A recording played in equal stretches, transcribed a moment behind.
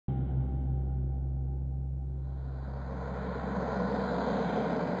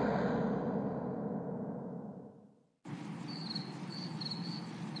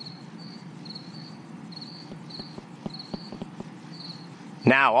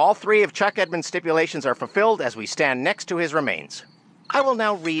Now, all three of Chuck Edmonds' stipulations are fulfilled as we stand next to his remains. I will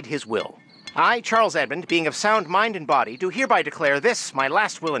now read his will. I, Charles Edmond, being of sound mind and body, do hereby declare this, my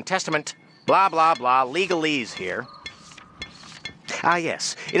last will and testament, blah, blah, blah, legalese here. Ah,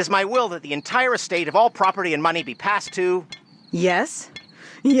 yes. It is my will that the entire estate of all property and money be passed to... Yes?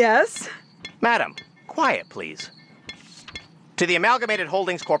 Yes? Madam, quiet, please. To the Amalgamated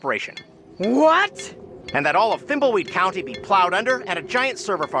Holdings Corporation. What? And that all of Thimbleweed County be plowed under and a giant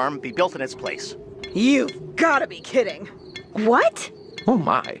server farm be built in its place. You've gotta be kidding. What? Oh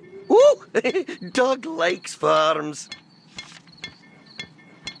my. Ooh, Doug likes farms.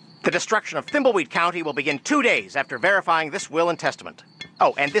 The destruction of Thimbleweed County will begin 2 days after verifying this will and testament.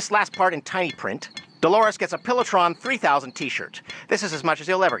 Oh, and this last part in tiny print. Dolores gets a Pillotron 3000 t-shirt. This is as much as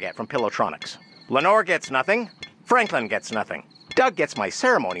he'll ever get from Pillotronics. Lenore gets nothing. Franklin gets nothing. Doug gets my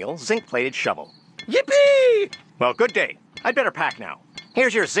ceremonial zinc-plated shovel. Yippee! Well, good day. I'd better pack now.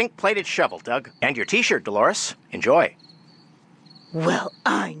 Here's your zinc-plated shovel, Doug. And your t-shirt, Dolores. Enjoy. Well,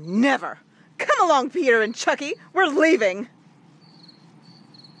 I never. Come along, Peter and Chucky. We're leaving.